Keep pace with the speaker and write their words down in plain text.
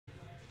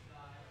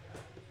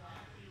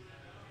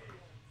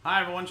Hi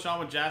everyone,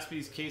 Sean with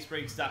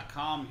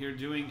JaspysCaseBreaks.com here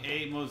doing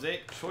a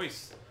Mosaic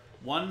Choice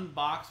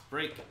 1-box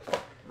break.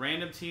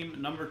 Random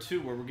team number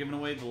 2 where we're giving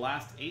away the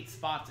last 8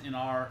 spots in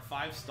our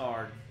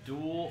 5-star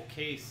dual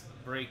case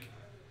break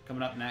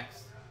coming up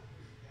next.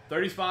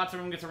 30 spots,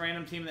 everyone gets a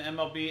random team in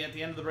the MLB. At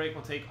the end of the break,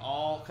 we'll take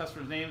all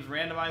customers' names,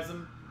 randomize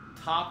them.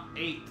 Top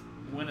 8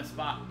 win a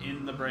spot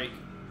in the break.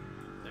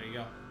 There you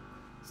go.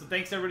 So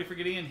thanks everybody for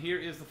getting in. Here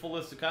is the full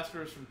list of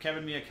customers from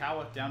Kevin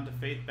Miyakawa down to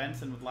Faith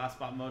Benson with Last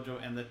Spot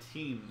Mojo and the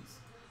teams.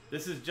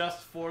 This is just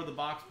for the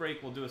box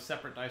break. We'll do a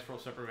separate dice roll,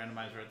 separate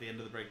randomizer at the end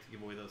of the break to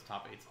give away those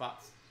top 8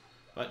 spots.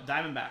 But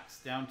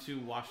Diamondbacks down to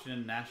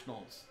Washington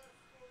Nationals.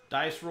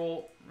 Dice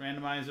roll,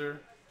 randomizer,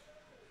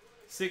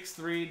 6,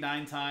 3,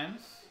 9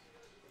 times.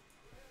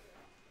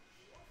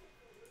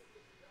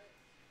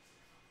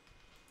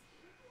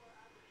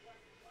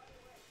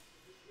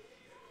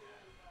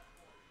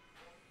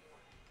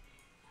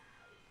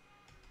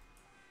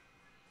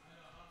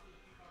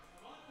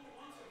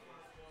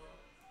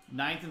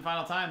 Ninth and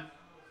final time.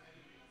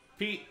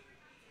 Pete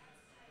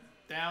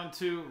down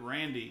to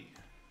Randy.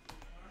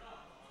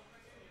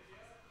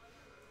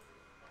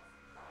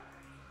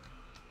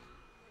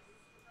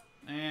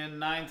 And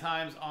 9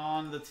 times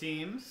on the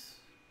teams.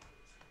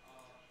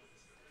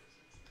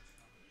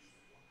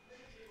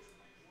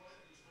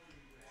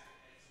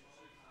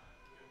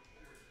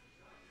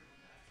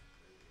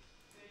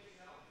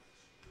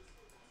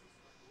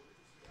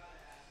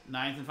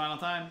 Ninth and final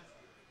time.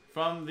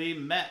 From the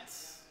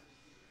Mets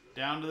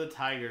down to the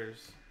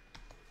Tigers.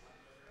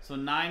 So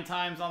 9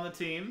 times on the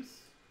teams,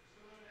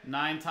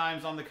 9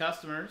 times on the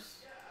customers,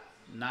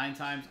 9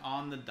 times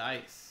on the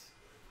dice.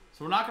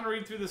 So we're not going to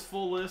read through this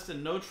full list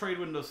and no trade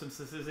window since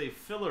this is a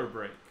filler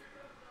break.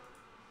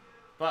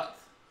 But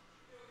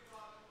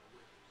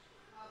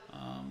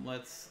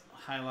let's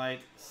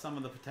highlight some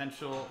of the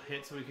potential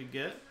hits we could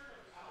get.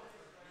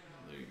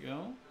 There you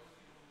go.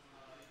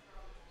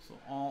 So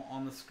all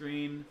on the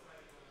screen.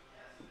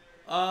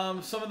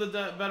 Some of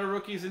the better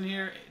rookies in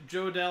here.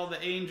 Joe Dell,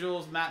 the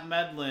Angels. Matt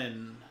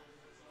Medlin.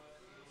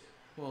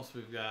 Who else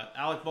we've got?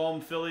 Alec Boehm,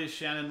 Phillies.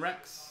 Shannon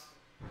Rex.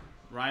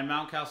 Ryan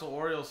Mountcastle,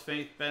 Orioles.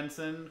 Faith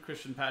Benson.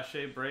 Christian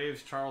Pache,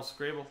 Braves. Charles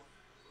Scrabble.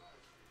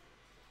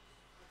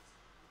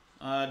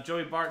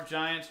 Joey Bart,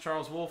 Giants.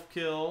 Charles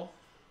Wolfkill.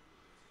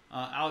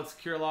 Alex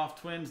Kirilloff,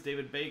 Twins.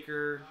 David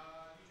Baker.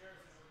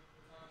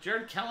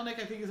 Jared Kelenic,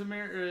 I think,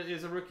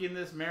 is a rookie in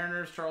this.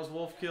 Mariners. Charles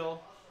Wolfkill.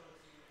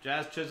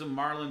 Jazz Chisholm,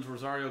 Marlins,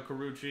 Rosario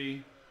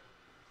Carucci.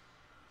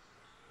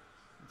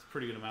 That's a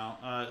pretty good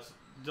amount.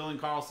 Dylan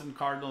Carlson,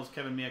 Cardinals,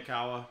 Kevin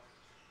Miyakawa.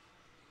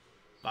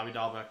 Bobby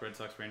Dahlbeck, Red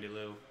Sox, Randy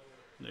Lou.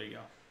 There you go.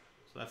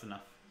 So that's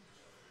enough.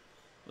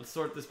 Let's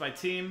sort this by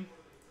team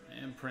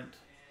and print.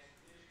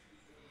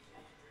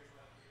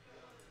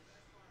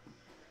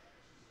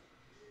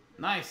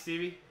 Nice,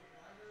 Stevie.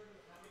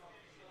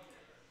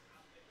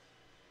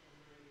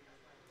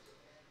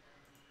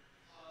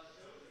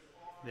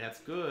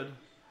 That's good.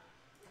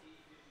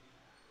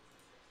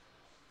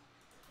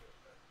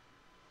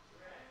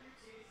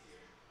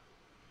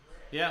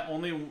 Yeah,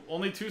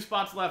 only 2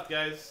 spots left,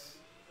 guys.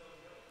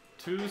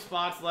 2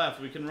 spots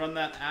left. We can run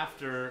that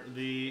after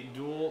the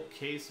dual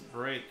case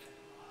break.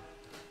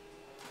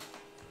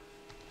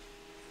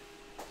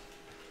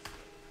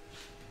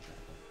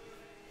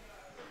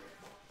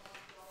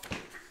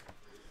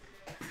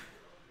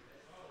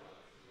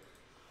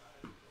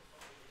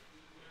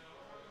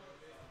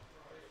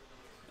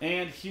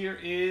 And here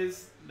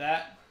is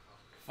that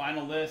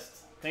final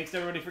list. Thanks to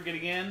everybody for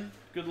getting in.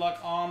 Good luck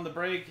on the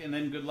break, and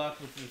then good luck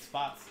with the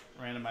spots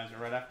randomizer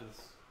right after this.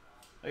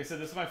 Like I said,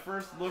 this is my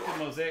first look at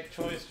Mosaic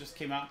Choice. Just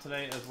came out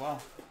today as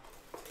well.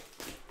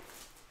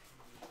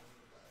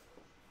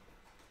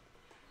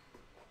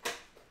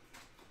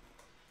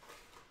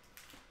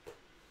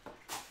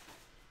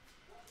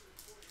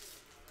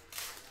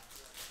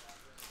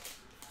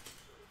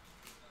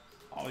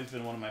 Always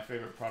been one of my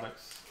favorite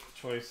products,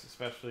 Choice,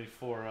 especially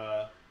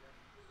for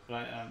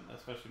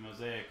especially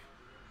Mosaic.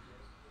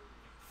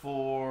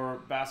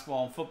 For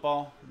basketball and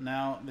football.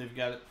 Now they've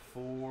got it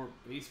for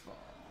baseball.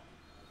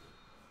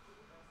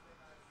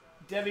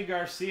 Debbie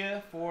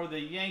Garcia for the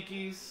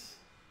Yankees.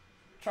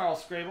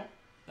 Charles Scrabble.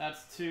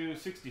 That's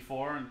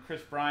 /64. And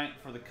Chris Bryant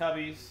for the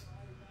Cubbies.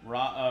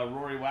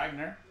 Rory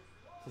Wagner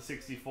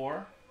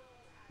 /64.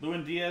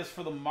 Lewin Diaz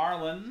for the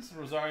Marlins.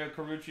 Rosario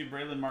Carucci,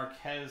 Braylon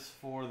Marquez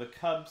for the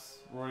Cubs.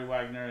 Rory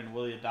Wagner and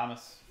Willie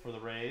Adames for the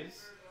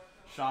Rays.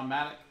 Sean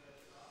Maddock.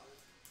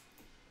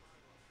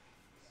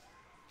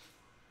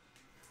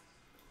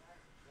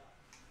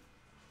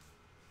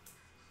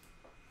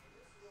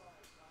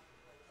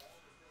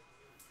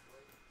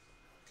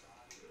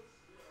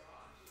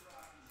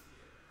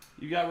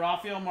 You got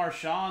Rafael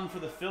Marchand for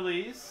the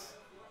Phillies.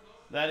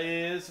 That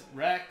is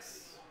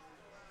Rex.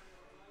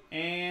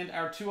 And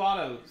our 2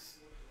 autos.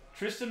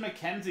 Tristan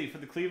McKenzie for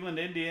the Cleveland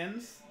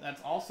Indians.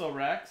 That's also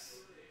Rex.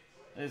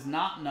 That is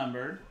not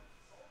numbered.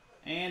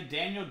 And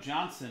Daniel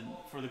Johnson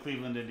for the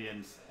Cleveland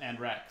Indians and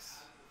Rex.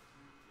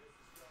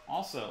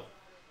 Also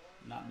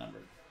not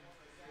numbered.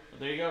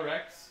 But there you go,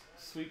 Rex.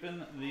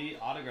 sweeping the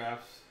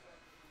autographs.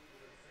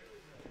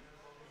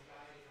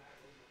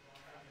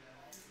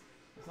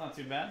 That's not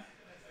too bad.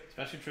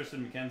 Especially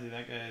Tristan McKenzie.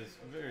 That guy is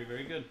very,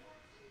 very good.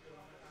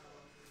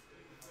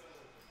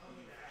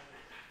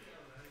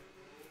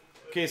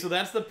 Okay, so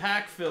that's the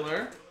pack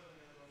filler.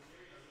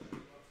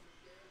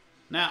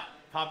 Now,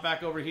 pop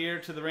back over here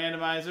to the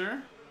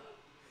randomizer.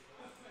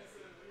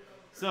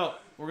 So,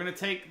 we're going to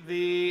take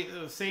the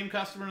same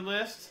customer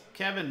list.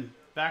 Kevin,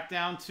 back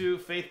down to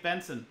Faith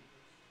Benson.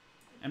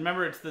 And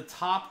remember, it's the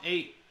top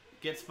 8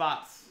 get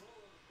spots.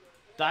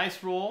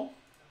 Dice roll.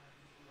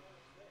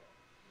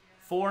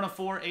 4 and a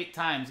 4, 8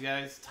 times,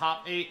 guys.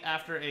 Top 8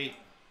 after 8.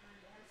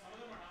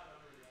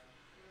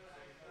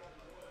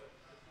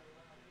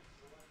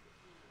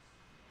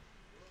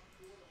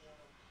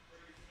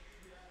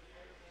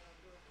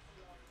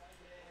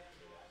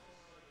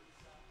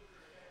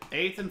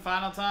 Eighth and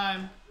final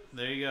time.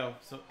 There you go.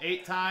 So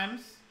 8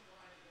 times.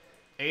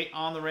 8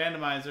 on the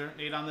randomizer.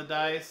 8 on the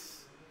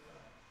dice.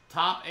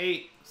 Top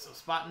 8. So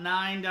spot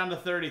 9 down to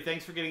 30.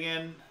 Thanks for getting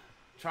in.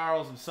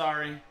 Charles, I'm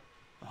sorry.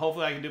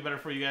 Hopefully I can do better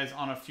for you guys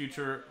on a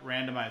future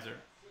randomizer.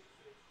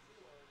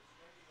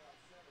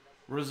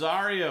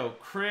 Rosario,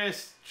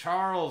 Chris,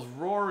 Charles,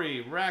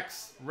 Rory,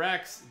 Rex,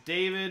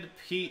 David,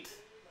 Pete.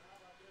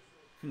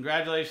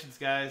 Congratulations,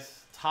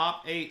 guys.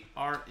 Top 8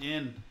 are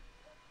in.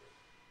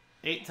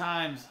 8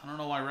 times. I don't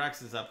know why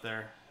Rex is up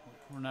there.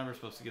 We're never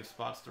supposed to give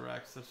spots to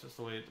Rex. That's just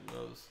the way it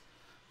goes.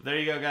 But there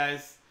you go,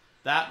 guys.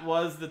 That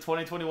was the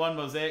 2021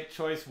 Mosaic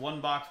Choice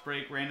 1-box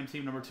break, random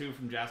team number 2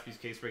 from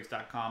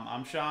JaspysCaseBreaks.com.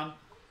 I'm Sean,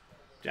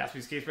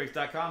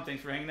 JaspysCaseBreaks.com.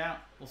 Thanks for hanging out.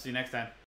 We'll see you next time.